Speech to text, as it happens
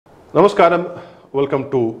Namaskaram, welcome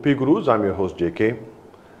to PGurus. I'm your host JK.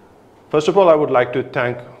 First of all, I would like to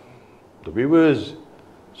thank the viewers,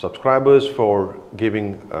 subscribers for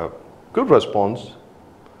giving a good response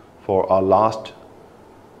for our last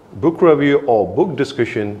book review or book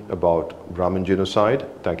discussion about Brahmin genocide.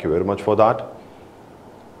 Thank you very much for that.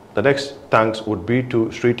 The next thanks would be to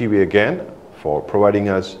Sree TV again for providing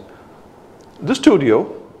us the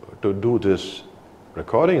studio to do this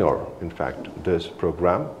recording, or in fact this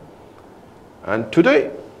program. And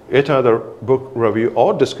today, yet another book review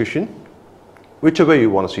or discussion, whichever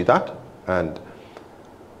you want to see that. And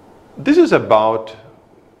this is about,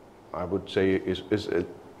 I would say, is an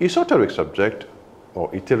esoteric subject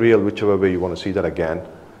or ethereal, whichever way you want to see that again.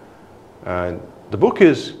 And the book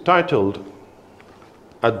is titled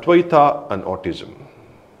Advaita and Autism.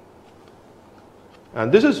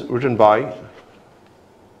 And this is written by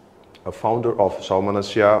a founder of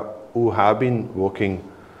𝗤𝙗𝙗 who have been working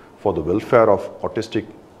for the welfare of autistic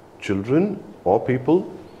children or people,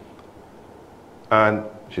 and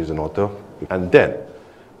she's an author. And then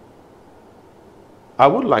I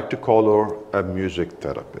would like to call her a music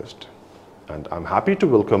therapist, and I'm happy to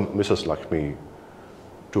welcome Mrs. Lakshmi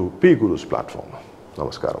to PGurus platform.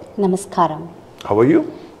 Namaskaram. Namaskaram. How are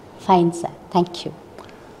you? Fine, sir. Thank you.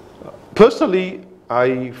 Personally,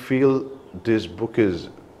 I feel this book is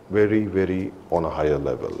very, very on a higher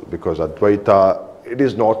level, because Advaita, it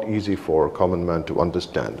is not easy for a common man to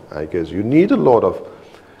understand. I guess you need to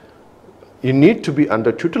be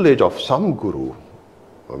under tutelage of some guru,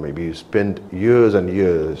 or maybe spend years and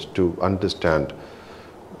years to understand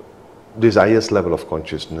this highest level of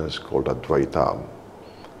consciousness called Advaita.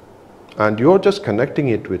 And you're just connecting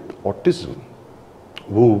it with autism,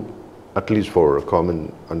 who, at least for a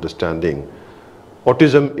common understanding,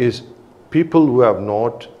 autism is people who have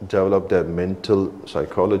not developed their mental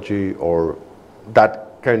psychology, or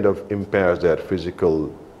that kind of impairs their physical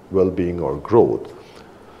well-being or growth.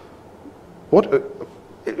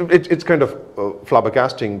 It's kind of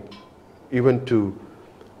flabbergasting even to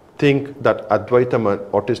think that Advaitam and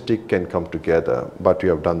autistic can come together, but you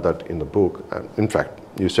have done that in the book. And in fact,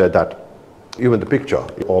 you said that even the picture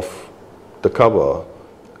of the cover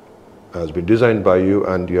has been designed by you,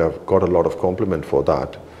 and you have got a lot of compliment for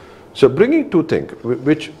that. So bringing two things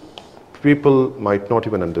which people might not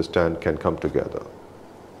even understand can come together.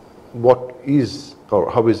 What is,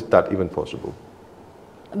 or how is that even possible?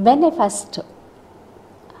 When I first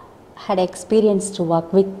had experience to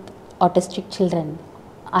work with autistic children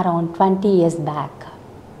around 20 years back,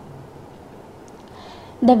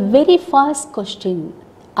 the very first question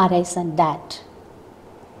arises on that.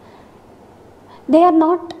 They are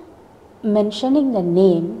not mentioning the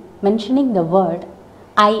name, mentioning the word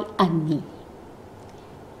I and me.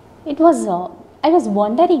 I was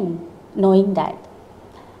wondering, knowing that,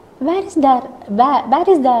 where is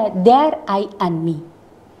the their I and me?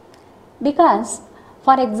 Because,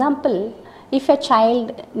 for example, if a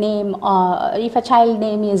child name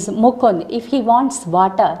is Mukund, if he wants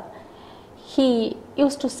water, he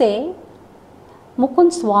used to say,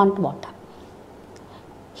 Mukunds want water.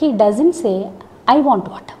 He doesn't say, I want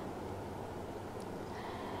water.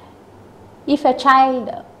 If a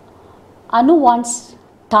child, Anu wants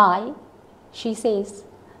Thai, she says,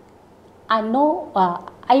 I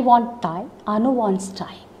want Thai, Anu wants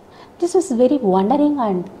Thai. This is very wondering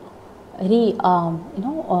and very,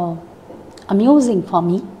 amusing for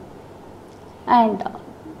me. And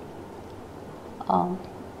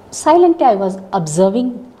silently I was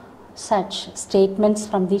observing such statements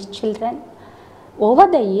from these children. Over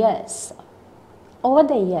the years,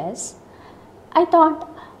 I thought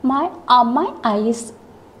my eyes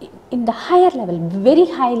in the higher level, very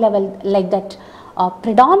high level, like that,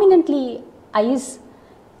 predominantly eyes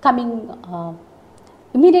coming,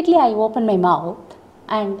 immediately I open my mouth,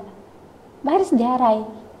 and where is their eye?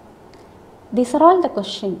 These are all the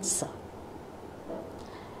questions.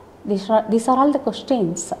 These are all the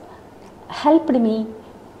questions helped me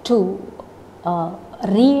to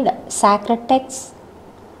read sacred texts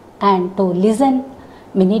and to listen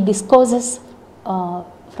many discourses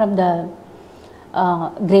from the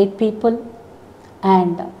great people,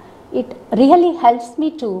 and it really helps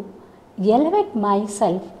me to elevate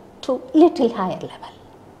myself to little higher level,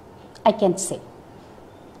 I can say.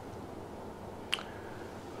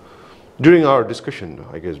 During our discussion,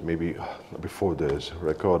 I guess maybe before this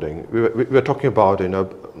recording, we were talking about,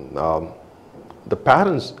 the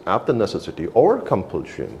parents have the necessity or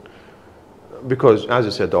compulsion, because as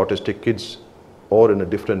you said, the autistic kids are in a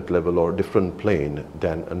different level or different plane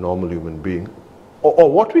than a normal human being,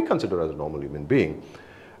 or what we consider as a normal human being.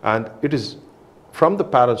 And it is from the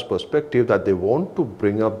parent's perspective, that they want to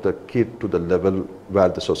bring up the kid to the level where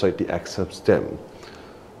the society accepts them.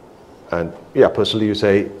 And yeah, personally you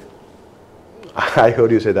say, I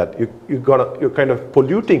heard you say that you're kind of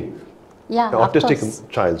polluting the autistic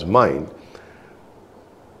child's mind.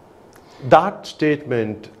 That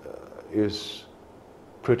statement is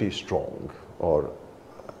pretty strong, or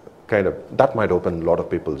kind of, that might open a lot of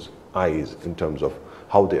people's eyes in terms of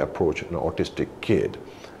how they approach an autistic kid.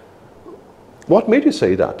 What made you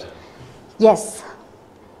say that? Yes.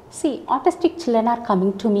 See, autistic children are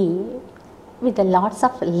coming to me with lots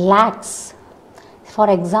of lacks. For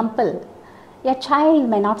example, a child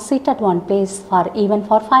may not sit at one place even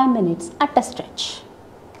for 5 minutes at a stretch.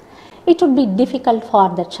 It would be difficult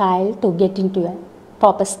for the child to get into a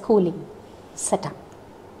proper schooling setup.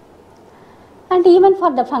 And even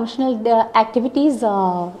for the functional activities,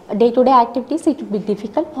 day-to-day activities, it would be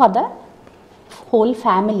difficult for the whole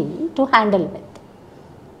family to handle with.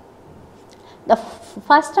 The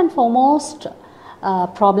first and foremost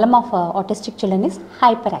problem of autistic children is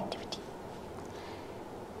hyperactivity.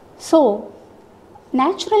 So,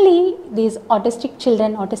 naturally, these autistic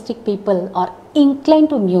children, autistic people are inclined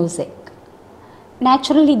to music.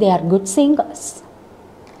 Naturally, they are good singers.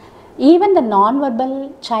 Even the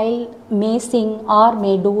non-verbal child may sing or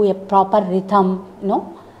may do a proper rhythm,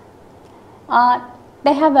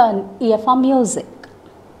 they have an ear for music.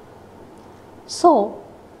 So,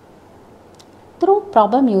 through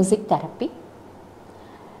proper music therapy,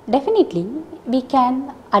 definitely we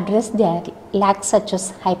can address their lacks such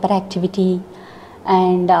as hyperactivity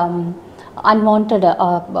and unwanted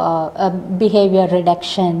behavior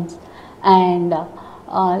reductions, and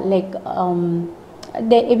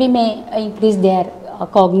we may increase their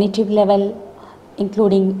cognitive level,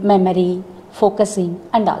 including memory, focusing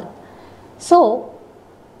and all. So,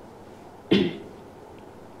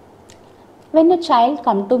 when a child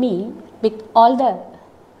comes to me with all the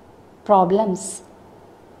problems,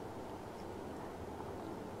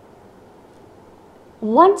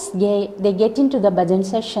 once they get into the bhajan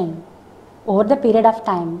session, over the period of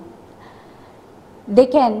time, they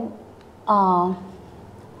can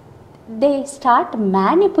they start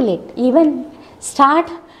manipulate, even start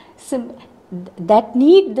that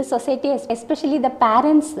need the society, especially the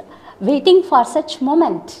parents, waiting for such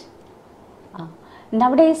moment.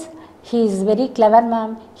 Nowadays, he is very clever,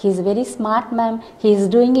 ma'am, he is very smart, ma'am, he is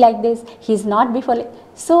doing like this, he is not before.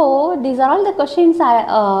 So, these are all the questions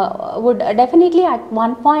I would definitely at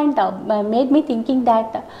one point made me thinking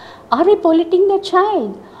that, are we polluting the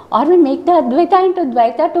child? Or we make the Advaita into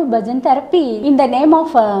Dvaita to bhajan therapy in the name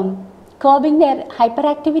of curbing their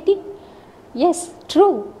hyperactivity? Yes,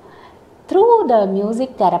 true. Through the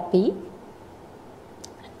music therapy,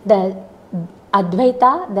 the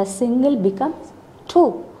Advaita, the single becomes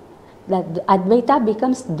two. The Advaita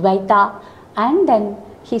becomes Dvaita, and then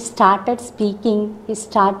he started speaking, he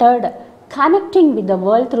started connecting with the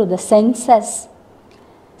world through the senses.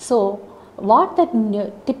 So, what the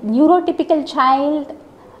neurotypical child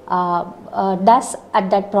does at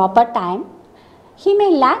that proper time, he may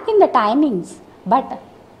lack in the timings, but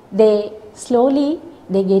they slowly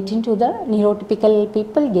get into the neurotypical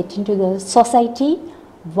people, get into the society,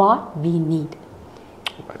 what we need.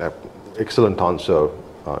 Excellent answer,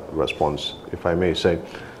 response, if I may say.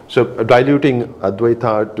 So, diluting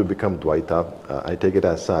Advaita to become Dvaita, I take it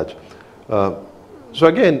as such. So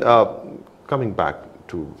again, coming back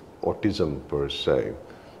to autism per se.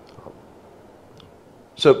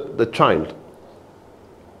 So the child,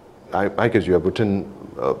 I guess you have written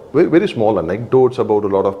very small anecdotes about a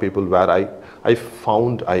lot of people where I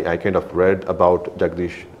found, I kind of read about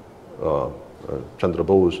𝗤𝙧𝙤𝙪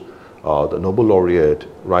Bose, the Nobel laureate,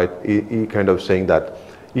 right? He kind of saying that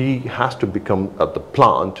he has to become the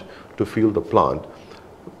plant to feel the plant.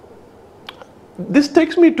 This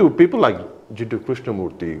takes me to people like Jiddu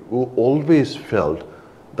Krishnamurti, who always felt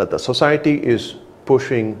that the society is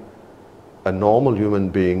pushing a normal human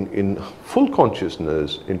being in full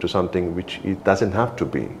consciousness into something which it doesn't have to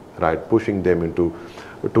be, right? Pushing them into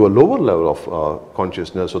a lower level of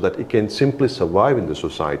consciousness so that it can simply survive in the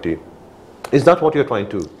society. Is that what you're trying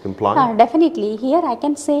to imply? Definitely. Here I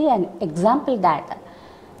can say an example that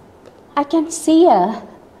I can see an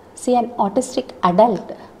autistic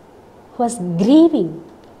adult who was grieving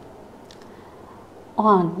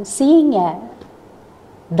on seeing a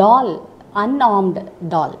doll, unarmed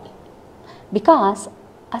doll, because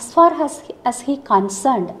as far as he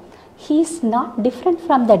concerned, he is not different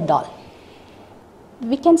from that doll.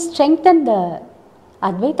 We can strengthen the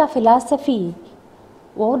Advaita philosophy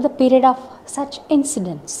over the period of such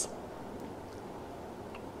incidents.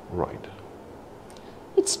 Right.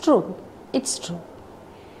 It's true. It's true.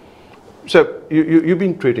 So you've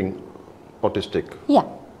been treating autistic. Yeah.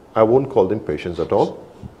 I won't call them patients at all.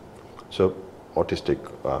 So autistic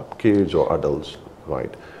kids or adults,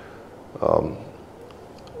 right?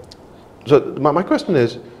 So my question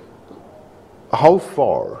is, how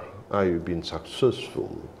far have you been successful?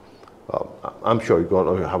 I'm sure you're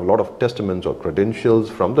going to have a lot of testaments or credentials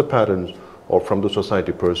from the parents or from the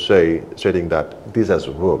society per se, stating that this has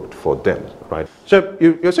worked for them, right? So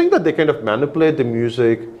you're saying that they kind of manipulate the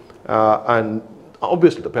music, and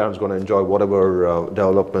obviously the parent's going to enjoy whatever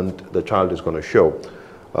development the child is going to show.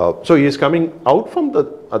 So he is coming out from the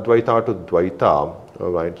Advaita to Dvaita,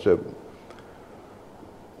 right? So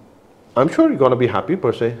I'm sure you're going to be happy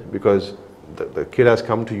per se, because the kid has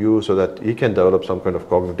come to you so that he can develop some kind of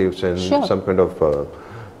cognitive sense, sure, some kind of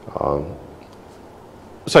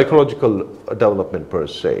psychological development per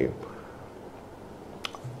se.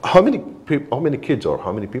 How many kids or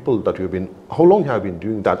how many people that you've been, how long have you been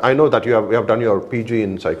doing that? I know that you have done your PG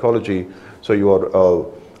in psychology, so you are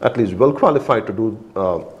at least well qualified to do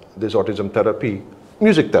this autism therapy,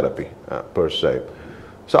 music therapy per se.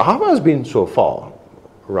 So how has been so far,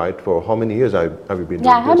 right? For how many years have you been doing this?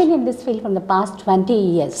 Yeah, I have been in this field from the past 20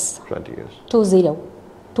 years. 20 years.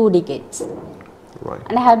 2 decades. Right.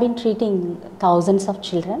 And I have been treating thousands of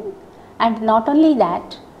children. And not only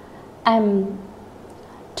that, I'm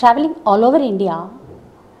traveling all over India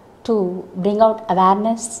to bring out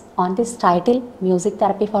awareness on this title, Music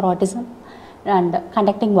Therapy for Autism, and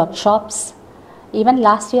conducting workshops. Even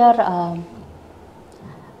last year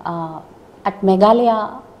at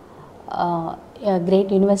Meghalaya, a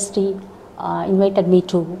great university invited me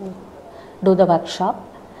to do the workshop.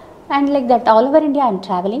 And like that, all over India I'm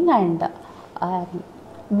traveling and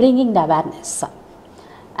bringing the awareness.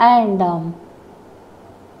 And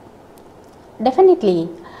definitely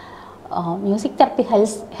music therapy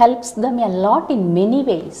helps them a lot in many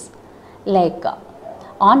ways. Like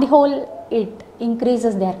on the whole, it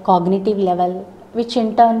increases their cognitive level, which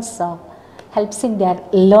in turn helps in their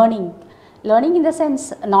learning. Learning in the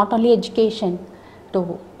sense not only education,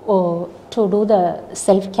 to do the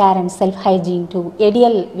self-care and self-hygiene, to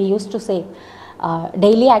ADL we used to say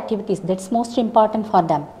daily activities, that's most important for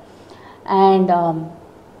them. And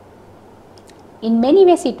in many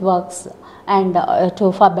ways it works, and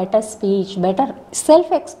for better speech, better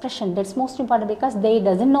self-expression, that's most important, because they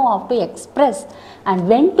doesn't know how to express and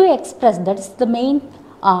when to express. That's the main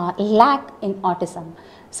lack in autism.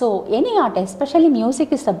 So any art, especially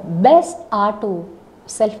music, is the best art to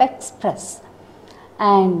self-express.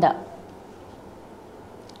 And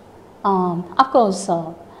of course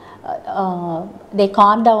they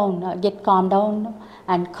calm down, get calmed down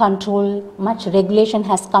and control. Much regulation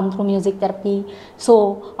has come through music therapy.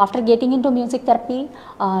 So after getting into music therapy,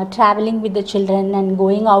 traveling with the children and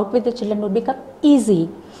going out with the children would become easy.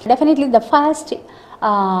 Definitely the first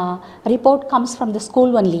report comes from the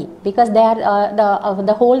school only, because they are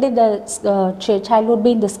the whole day the child would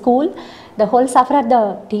be in the school, the whole suffer are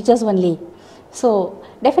the teachers only. So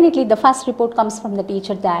definitely the first report comes from the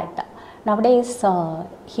teacher that nowadays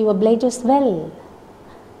he obliges well,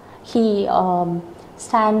 he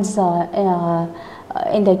stands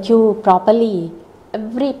in the queue properly.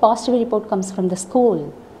 Every positive report comes from the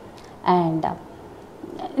school. And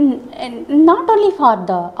not only for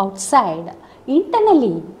the outside,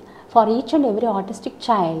 internally for each and every autistic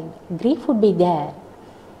child, grief would be there.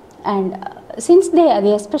 And since they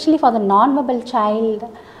especially for the non-verbal child,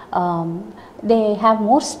 they have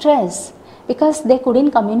more stress because they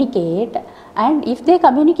couldn't communicate, and if they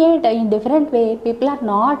communicate in different way, people are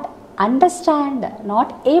not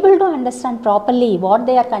able to understand properly what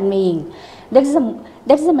they are conveying. That is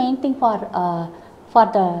the main thing for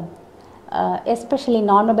the especially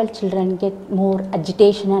non-verbal children, get more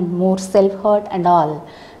agitation and more self-hurt and all.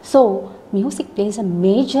 So music plays a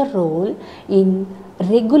major role in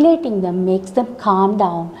regulating them, makes them calm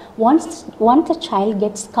down. Once the child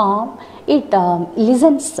gets calm, it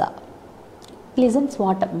listens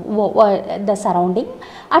what the surrounding.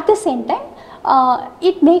 At the same time,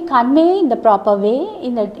 it may convey in the proper way,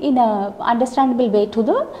 in a understandable way to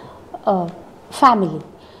the family.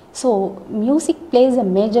 So music plays a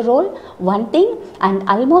major role, one thing, and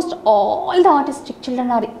almost all the autistic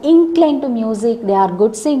children are inclined to music. They are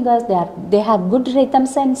good singers, they have good rhythm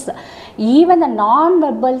sense. Even the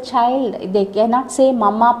non-verbal child, they cannot say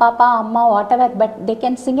mama, papa, amma, whatever, but they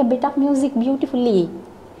can sing a bit of music beautifully.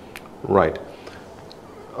 Right.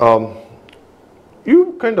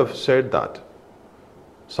 You kind of said that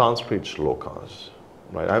Sanskrit shlokas,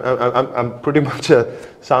 right? I'm pretty much a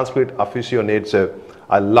Sanskrit aficionado.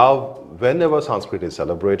 I love whenever Sanskrit is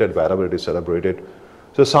celebrated, wherever it is celebrated.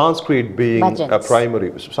 So Sanskrit being Bhajans. a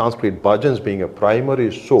primary, Sanskrit bhajans being a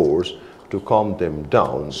primary source to calm them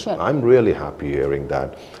down. Sure. I'm really happy hearing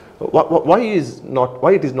that. Why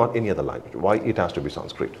it is not any other language? Why it has to be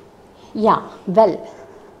Sanskrit? Yeah, well,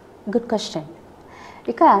 good question.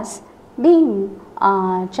 Because being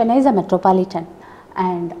Chennai is a metropolitan,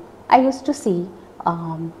 and I used to see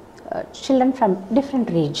children from different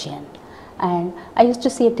region, and I used to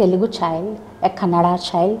see a Telugu child, a Kannada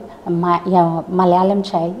child, a Malayalam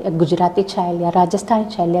child, a Gujarati child, a Rajasthani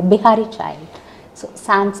child, a Bihari child. So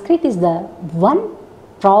Sanskrit is the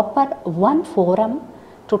one forum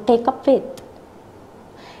to take up with.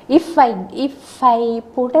 If I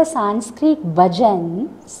put a Sanskrit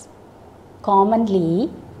bhajans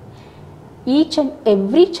commonly, each and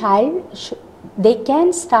every child they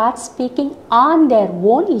can start speaking on their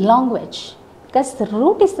own language, because the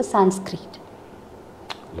root is the Sanskrit.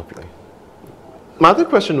 Lovely. My other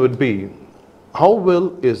question would be, how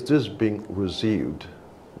well is this being received,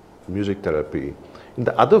 music therapy, in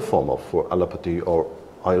the other form of allopathy or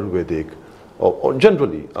Ayurvedic, or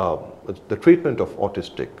generally the treatment of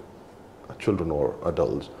autistic children or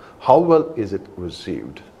adults? How well is it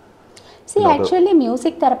received? See, actually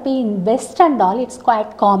music therapy in West and all, it's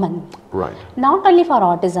quite common. Right. Not only for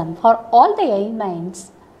autism, for all the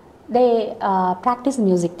ailments, they practice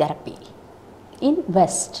music therapy in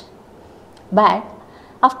West. But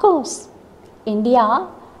of course, in India,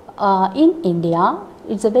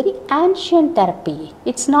 it's a very ancient therapy.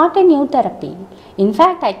 It's not a new therapy. In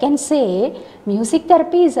fact, I can say music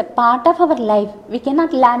therapy is a part of our life. We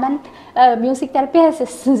cannot lament music therapy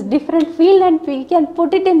as a different field and we can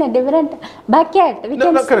put it in a different bucket.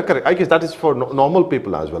 Correct. I guess that is for normal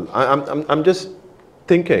people as well. I'm just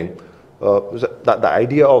thinking that the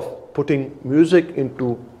idea of putting music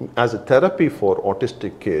into as a therapy for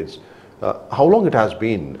autistic kids, how long it has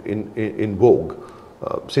been in vogue,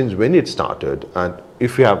 since when it started, and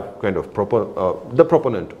if you have kind of the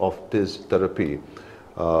proponent of this therapy,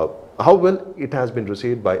 how well it has been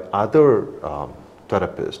received by other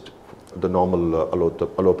therapists, the normal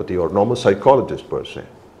allopathy or normal psychologists per se?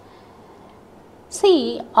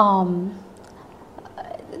 See,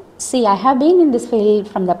 I have been in this field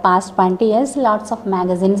from the past 20 years. Lots of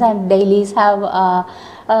magazines and dailies have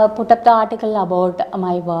put up the article about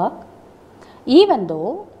my work. Even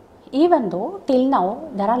though till now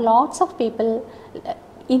there are lots of people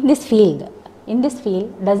in this field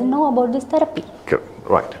doesn't know about this therapy.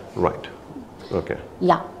 Right. Okay.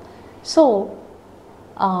 Yeah. So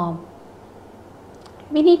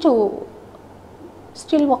we need to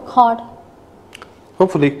still work hard.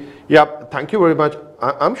 Hopefully. Yeah. Thank you very much.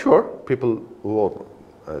 I'm sure people who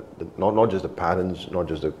are not just the parents, not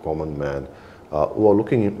just the common man, who are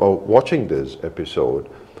looking or watching this episode,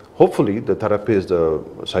 hopefully the therapists, the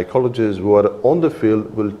psychologists who are on the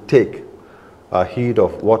field will take heed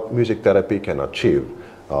of what music therapy can achieve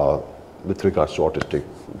with regards to autistic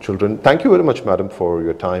children. Thank you very much, madam, for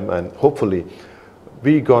your time, and hopefully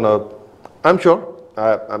I'm sure,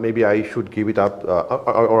 maybe I should give it up,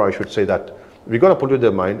 or I should say that we're going to pollute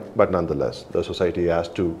their mind, but nonetheless, the society has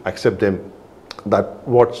to accept them, that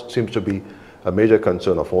what seems to be a major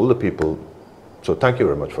concern of all the people. So thank you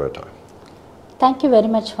very much for your time. Thank you very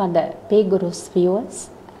much for the PGurus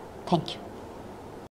viewers. Thank you.